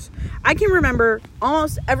members. I can remember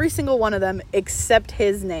almost every single one of them except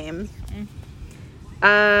his name.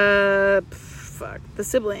 The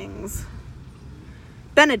siblings.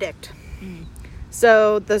 Benedict.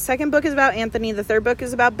 So the second book is about Anthony, the third book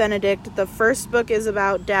is about Benedict, the first book is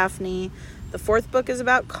about Daphne, the fourth book is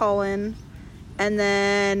about Colin, and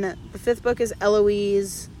then the fifth book is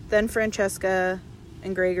Eloise, then Francesca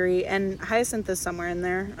and Gregory, and Hyacinth is somewhere in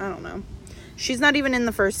there. I don't know. She's not even in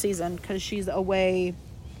the first season because she's away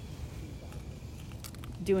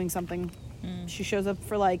doing something. She shows up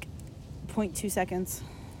for like 0.2 seconds.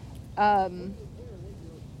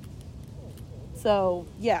 So,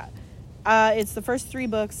 yeah. It's the first 3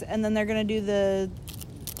 books, and then they're going to do the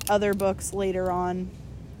other books later on.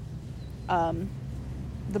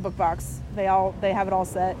 The book box. They have it all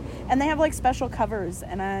set. And they have, like, special covers,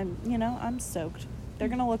 and I'm stoked. They're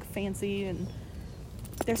going to look fancy, and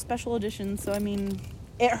they're special editions, so, I mean,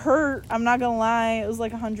 it hurt. I'm not going to lie. It was,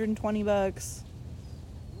 like, $120.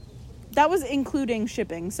 That was including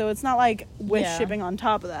shipping, so it's not, like, with shipping on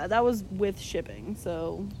top of that. That was with shipping,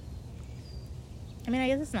 so... I mean, I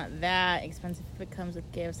guess it's not that expensive if it comes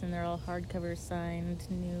with gifts and they're all hardcover signed,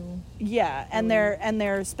 new. Yeah, and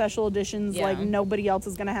they're special editions. Yeah. Like, nobody else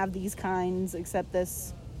is going to have these kinds except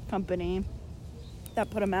this company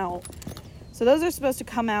that put them out. So those are supposed to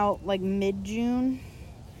come out, like, mid-June.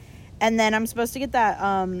 And then I'm supposed to get that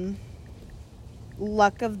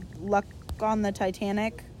Luck on the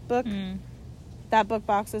Titanic book. That book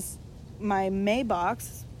box is my May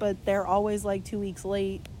box, but they're always like 2 weeks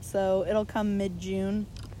late, so it'll come mid-June.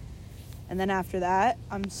 And then after that,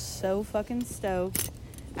 I'm so fucking stoked.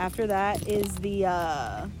 After that is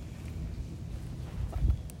that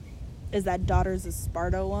Daughters of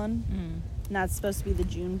Sparta one. And that's supposed to be the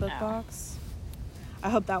June book box. I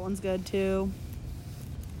hope that one's good too.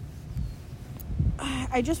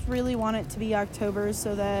 I just really want it to be October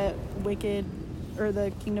so that Wicked or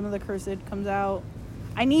the Kingdom of the Cursed comes out.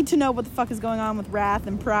 I need to know what the fuck is going on with Wrath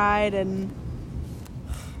and Pride, and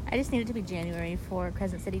I just need it to be January for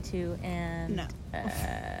Crescent City 2 and no.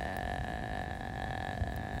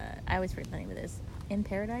 I always forget the name of this. In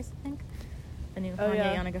Paradise, I think. The new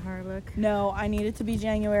Hanya Yanagihara book. No, I need it to be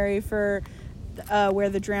January for Where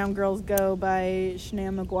the Drowned Girls Go by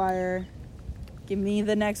Shania McGuire. Give me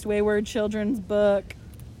the next Wayward Children's book.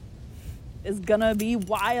 It's gonna be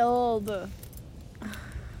wild.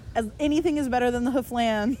 As anything is better than the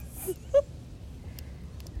Hooflands.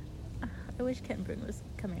 I wish Ken Brune was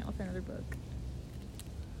coming out with another book.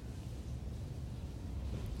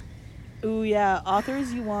 Ooh, yeah.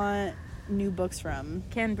 Authors you want new books from.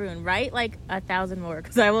 Ken Brune. Write like 1,000 more,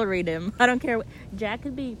 because I will read him. I don't care. Jack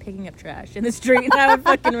could be picking up trash in the street and I would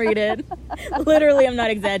fucking read it. Literally, I'm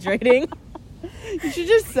not exaggerating. You should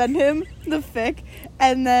just send him the fic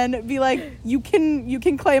and then be like, you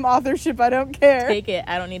can claim authorship, I don't care. Take it.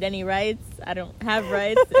 I don't need any rights. I don't have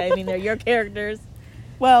rights. I mean, they're your characters.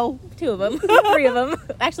 Well, 2 of them. 3 of them.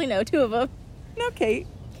 Actually, no, 2 of them. No, Kate.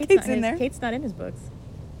 Kate's in there. Kate's not in his books.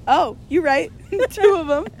 Oh, you're right. 2 of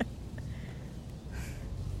them.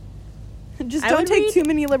 Just don't take too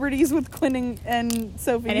many liberties with Clint and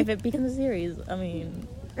Sophie. And if it becomes a series, I mean...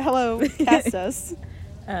 Hello, cast us.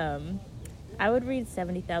 I would read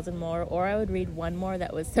 70,000 more, or I would read one more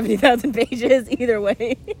that was 70,000 pages. Either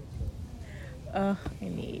way. I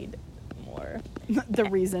need more. The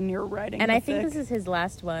reason you're writing. And I think this is his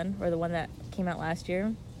last one, or the one that came out last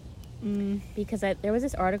year. Because there was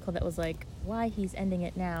this article that was like, why he's ending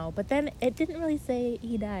it now. But then it didn't really say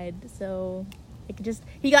he died, so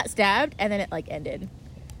he got stabbed, and then it like ended.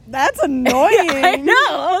 That's annoying. I know.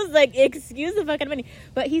 I was like, excuse the fuck out of me.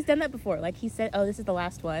 But he's done that before. Like, he said, oh, this is the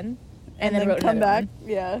last one. And then wrote come back. One.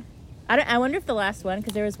 Yeah. I wonder if the last one,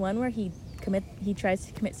 because there was one where he he tries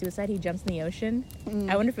to commit suicide, he jumps in the ocean.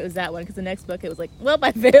 I wonder if it was that one, because the next book it was like, well,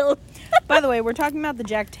 I failed. By the way, we're talking about the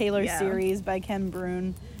Jack Taylor series by Ken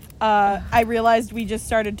Brune. I realized we just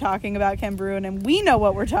started talking about Ken Brune, and we know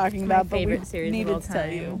what we're talking about, but we needed to tell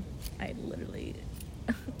you. I literally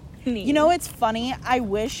You know, it's funny. I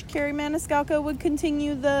wish Carrie Maniscalco would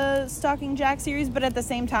continue the Stalking Jack series, but at the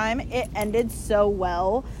same time, it ended so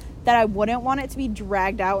well that I wouldn't want it to be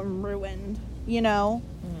dragged out and ruined, you know?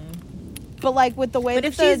 But, like, with the way but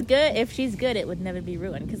if she's good, it would never be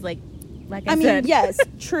ruined. Because, like I said. mean, yes,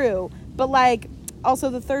 true. But, like, also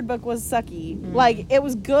the third book was sucky. Like, it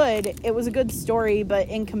was good. It was a good story. But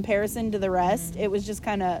in comparison to the rest, it was just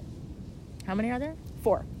kind of... How many are there?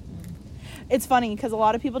 4. It's funny because a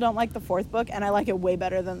lot of people don't like the 4th book. And I like it way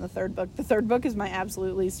better than the 3rd book. The 3rd book is my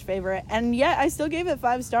absolute least favorite. And yet, I still gave it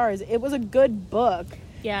 5 stars. It was a good book.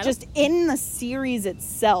 Yeah. Just in the series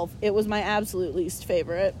itself, it was my absolute least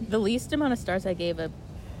favorite. The least amount of stars I gave a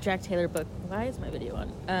Jack Taylor book, why is my video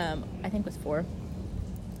on? I think was 4.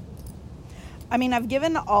 I mean, I've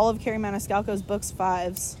given all of Carrie Maniscalco's books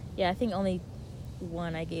 5s. Yeah, I think only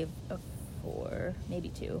one I gave a 4, maybe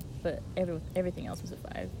 2, but everything else was a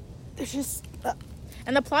 5. There's just...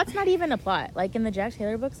 And the plot's not even a plot. Like, in the Jack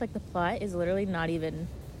Taylor books, like, the plot is literally not even...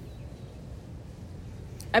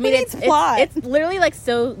 I mean, it's literally, like,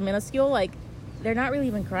 so minuscule. Like, they're not really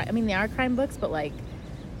even crime. I mean, they are crime books, but, like,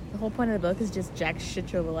 the whole point of the book is just Jack's shit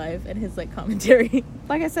show of a life and his, like, commentary.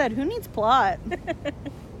 Like I said, who needs plot?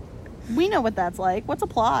 We know what that's like. What's a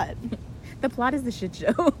plot? The plot is the shit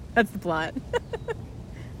show. That's the plot.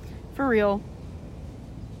 For real.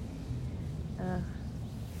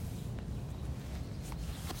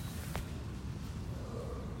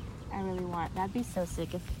 I really want... That'd be so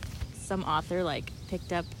sick if some author, like,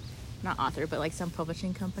 picked up... Not author, but, like, some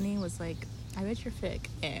publishing company was like, I read your fic,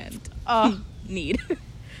 and... need.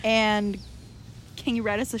 And can you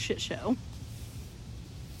write us a shit show?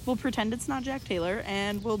 We'll pretend it's not Jack Taylor,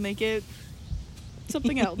 and we'll make it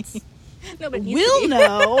something else. No, but we'll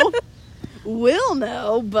know. We'll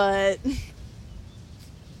know, but...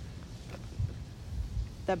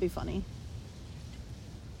 That'd be funny.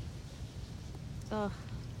 Ugh.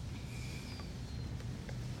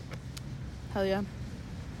 Hell yeah.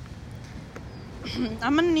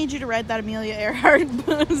 I'm gonna need you to write that Amelia Earhart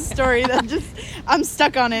story that just... I'm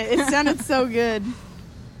stuck on it. It sounded so good.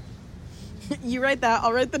 You write that.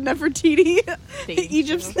 I'll write the Nefertiti,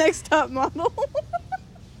 Egypt's Next Top Model.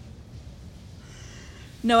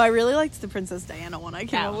 No, I really liked the Princess Diana one I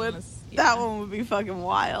came up with. That one would be fucking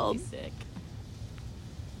wild. Be sick.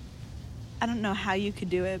 I don't know how you could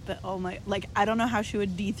do it, but oh my... Like, I don't know how she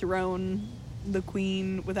would dethrone the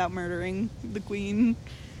queen without murdering the queen.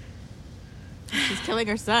 She's killing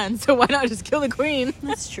her son, so why not just kill the queen?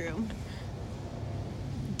 That's true.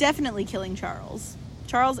 Definitely killing Charles.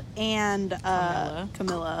 Charles and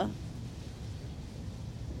Camilla.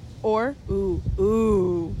 Or,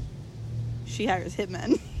 she hires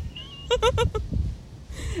hitmen.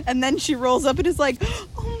 And then she rolls up and is like,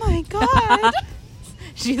 oh my god.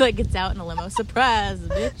 She, like, gets out in a limo. Surprise,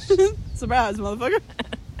 bitch. Surprise, motherfucker.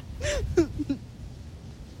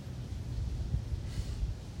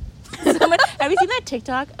 Have you seen that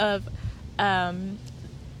TikTok of,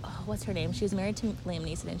 what's her name? She was married to Liam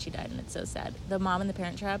Neeson and she died, and it's so sad. The mom in The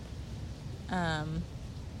Parent Trap.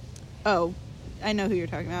 Oh, I know who you're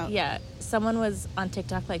talking about. Yeah, someone was on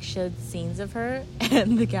TikTok, like, showed scenes of her,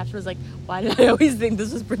 and the caption was like, why did I always think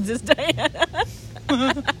this was Princess Diana?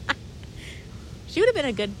 She would have been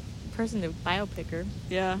a good person to biopic her.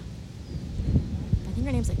 Yeah. I think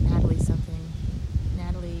her name's like Natalie something.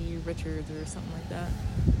 Natalie Richards or something like that.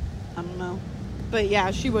 I don't know. But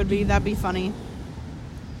yeah, she would be. That'd be funny.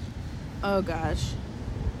 Oh gosh.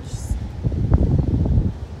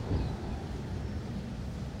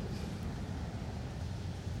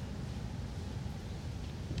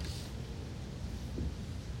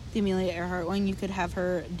 The Amelia Earhart one, you could have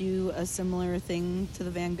her do a similar thing to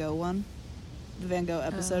the Van Gogh one. The Van Gogh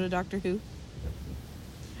episode of Doctor Who.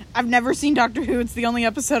 I've never seen Doctor Who. It's the only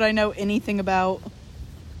episode I know anything about.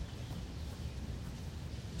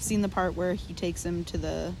 I've seen the part where he takes him to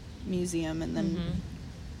the museum and then...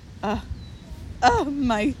 Oh,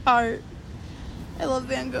 my heart. I love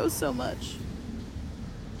Van Gogh so much.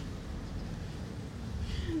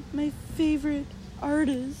 My favorite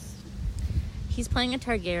artist. He's playing a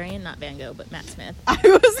Targaryen, not Van Gogh, but Matt Smith. I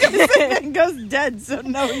was going to say Van Gogh's dead, so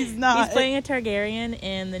no, he's not. He's playing a Targaryen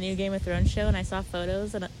in the new Game of Thrones show, and I saw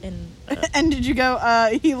photos. And did you go,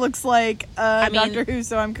 he looks like Doctor Who,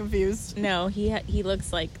 so I'm confused. No, he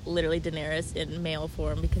looks like literally Daenerys in male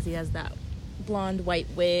form because he has that blonde white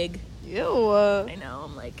wig. Ew. I know.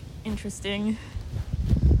 I'm like, interesting.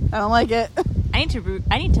 I don't like it. I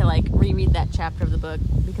need to like reread that chapter of the book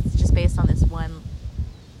because it's just based on this one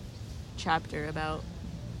chapter about.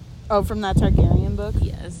 Oh, from that Targaryen book?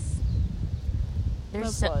 Yes.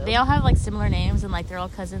 They all have like similar names and like they're all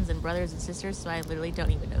cousins and brothers and sisters, so I literally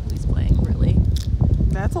don't even know who he's playing, really.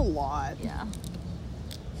 That's a lot. Yeah.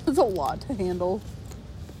 That's a lot to handle.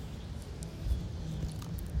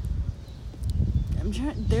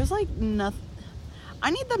 There's like nothing.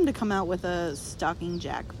 I need them to come out with a Stalking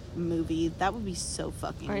Jack movie. That would be so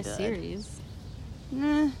fucking good. Or a series.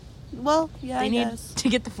 Nah. Well, yeah, I guess. They need to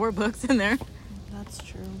get the 4 books in there. That's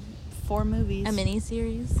true. 4 movies. A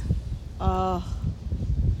mini-series.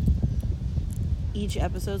 Each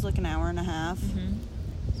episode's like an hour and a half. Mm-hmm.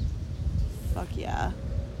 Fuck yeah.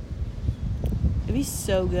 It'd be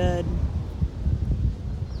so good.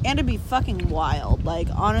 And it'd be fucking wild. Like,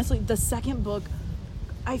 honestly, the second book,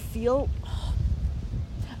 I feel...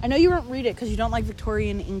 I know you won't read it because you don't like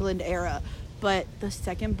Victorian England era, but the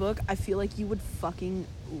second book, I feel like you would fucking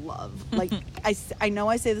love. Like, I know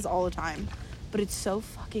I say this all the time, but it's so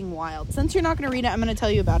fucking wild. Since you're not going to read it, I'm going to tell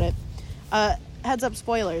you about it. Heads up,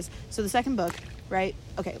 spoilers. So the second book, right?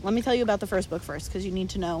 Okay, let me tell you about the first book first because you need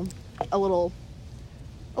to know a little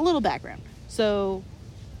background. So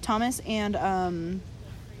Thomas and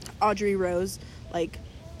Audrey Rose, like,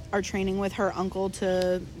 are training with her uncle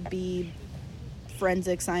to be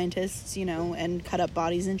forensic scientists, you know, and cut up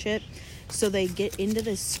bodies and shit. So they get into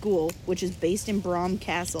this school, which is based in Brom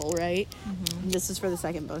Castle, right? Mm-hmm. This is for the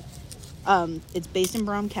second book. It's based in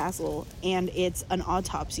Brom Castle, and it's an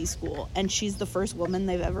autopsy school. And she's the first woman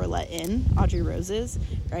they've ever let in, Audrey Rose is,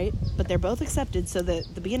 right? But they're both accepted, so that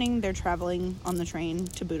at the beginning, they're traveling on the train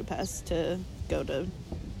to Budapest to go to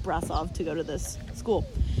Brasov to go to this school.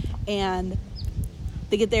 And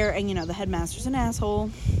they get there, and, you know, the headmaster's an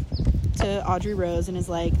asshole to Audrey Rose and is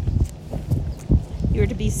like, you were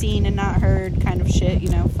to be seen and not heard kind of shit, you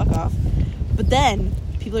know, fuck off. But then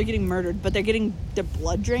people are getting murdered, but they're getting their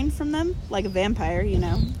blood drained from them like a vampire, you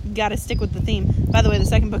know. You gotta stick with the theme. By the way, the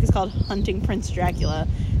second book is called Hunting Prince Dracula,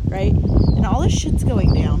 right? And all this shit's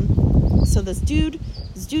going down. So this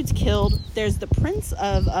dude's killed. There's the prince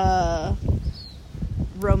of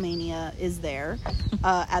Romania is there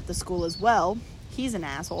at the school as well. He's an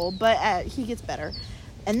asshole, but he gets better.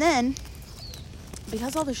 And then,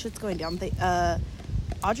 because all this shit's going down,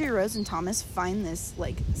 Audrey Rose and Thomas find this,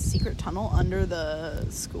 like, secret tunnel under the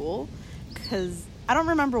school. Because I don't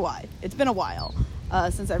remember why. It's been a while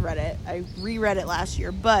since I've read it. I reread it last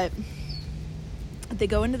year. But they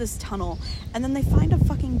go into this tunnel, and then they find a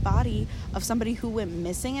fucking body of somebody who went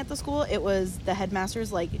missing at the school. It was the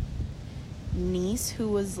headmaster's, like, niece who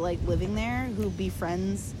was, like, living there, who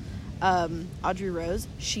befriends Audrey Rose.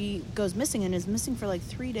 She goes missing and is missing for like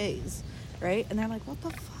 3 days, right? And they're like, what the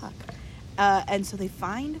fuck? And so they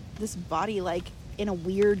find this body like in a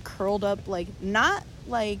weird curled up, like not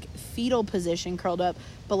like fetal position curled up,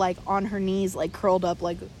 but like on her knees, like curled up,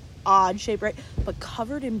 like odd shape, right? But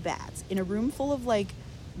covered in bats in a room full of like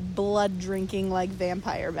blood drinking like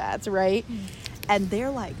vampire bats, right? And they're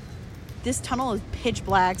like, this tunnel is pitch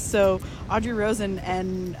black, so Audrey Rose and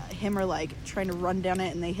him are like trying to run down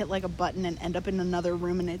it, and they hit like a button and end up in another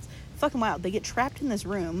room, and it's fucking wild. They get trapped in this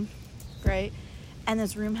room, right? And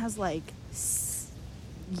this room has like,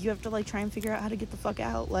 you have to like try and figure out how to get the fuck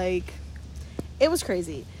out. Like, it was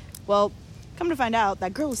crazy. Well, come to find out,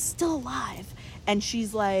 that girl is still alive, and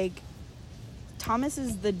she's like, Thomas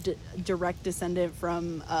is the direct descendant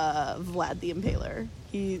from Vlad the Impaler.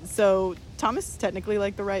 So Thomas is technically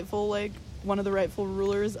like the rightful, like one of the rightful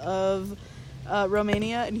rulers of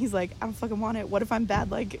Romania, and he's like, I don't fucking want it. What if I'm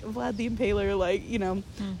bad like Vlad the Impaler, like, you know?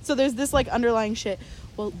 So there's this like underlying shit.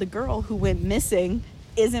 Well, the girl who went missing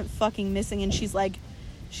isn't fucking missing, and she's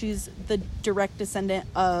the direct descendant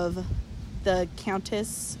of the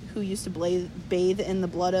countess who used to bathe in the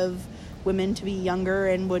blood of women to be younger,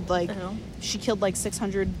 and would like, she killed like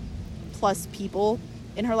 600 plus people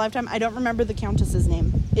in her lifetime. I don't remember the countess's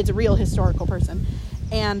name. It's a real historical person.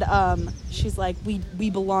 And she's like, we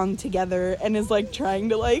belong together, and is like trying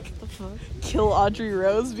to like kill Audrey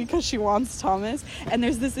Rose because she wants Thomas. And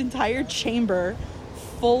there's this entire chamber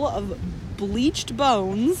full of bleached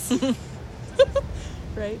bones,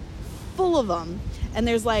 right? Full of them. And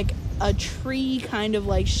there's like a tree kind of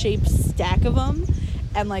like shaped stack of them.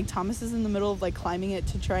 And like Thomas is in the middle of like climbing it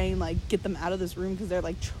to try and like get them out of this room because they're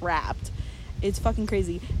like trapped. It's fucking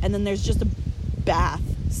crazy. And then there's just a bath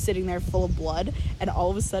sitting there full of blood, and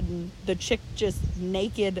all of a sudden the chick just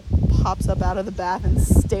naked pops up out of the bath and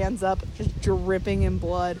stands up just dripping in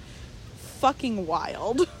blood. Fucking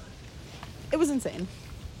wild. It was insane.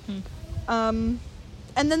 And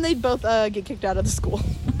then they both get kicked out of the school.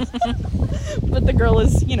 But the girl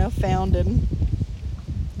is, found and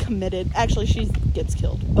committed. Actually, she gets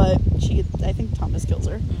killed, but I think Thomas kills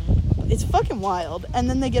her. It's fucking wild. And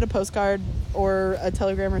then they get a postcard or a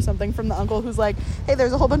telegram or something from the uncle who's like, hey,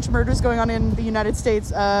 there's a whole bunch of murders going on in the United States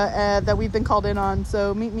that we've been called in on,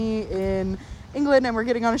 so meet me in England, and we're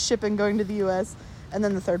getting on a ship and going to the US. And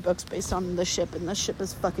then the third book's based on the ship, and the ship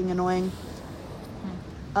is fucking annoying.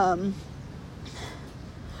 But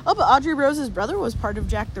Audrey Rose's brother was part of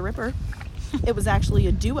Jack the Ripper. It was actually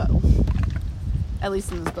a duo, at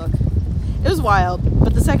least in this book. It was wild,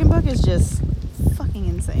 but the second book is just fucking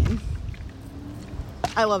insane.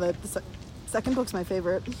 I love it. The second book's my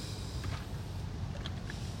favorite.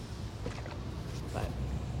 But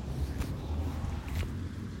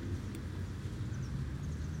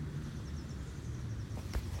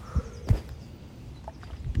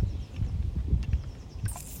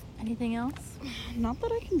anything else? Not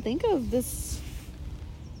that I can think of. It's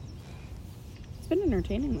been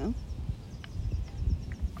entertaining though.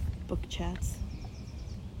 Book chats.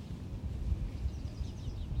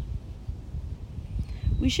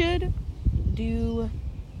 We should do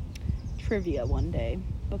trivia one day.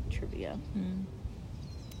 Book trivia.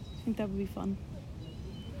 I think that would be fun.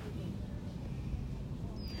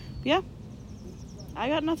 Yeah. I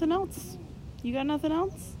got nothing else. You got nothing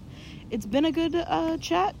else? It's been a good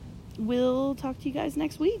chat. We'll talk to you guys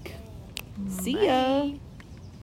next week. See ya.